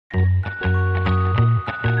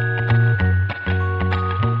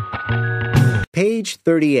Page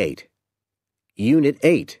 38, Unit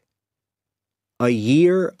 8. A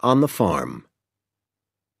Year on the Farm.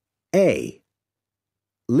 A.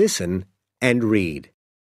 Listen and read.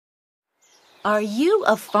 Are you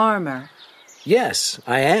a farmer? Yes,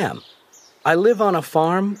 I am. I live on a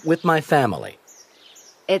farm with my family.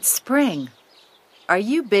 It's spring. Are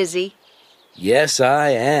you busy? Yes, I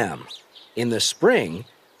am. In the spring,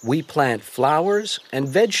 we plant flowers and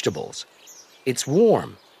vegetables. It's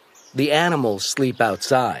warm. The animals sleep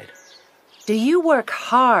outside. Do you work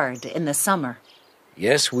hard in the summer?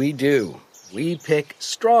 Yes, we do. We pick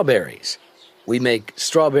strawberries. We make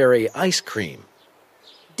strawberry ice cream.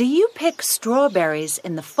 Do you pick strawberries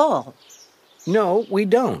in the fall? No, we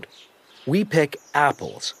don't. We pick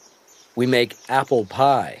apples. We make apple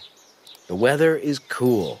pie. The weather is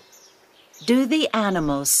cool. Do the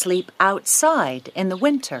animals sleep outside in the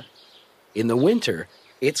winter? In the winter,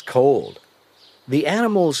 it's cold. The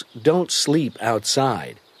animals don't sleep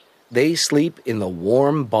outside. They sleep in the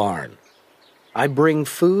warm barn. I bring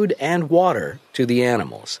food and water to the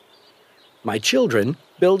animals. My children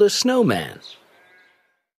build a snowman.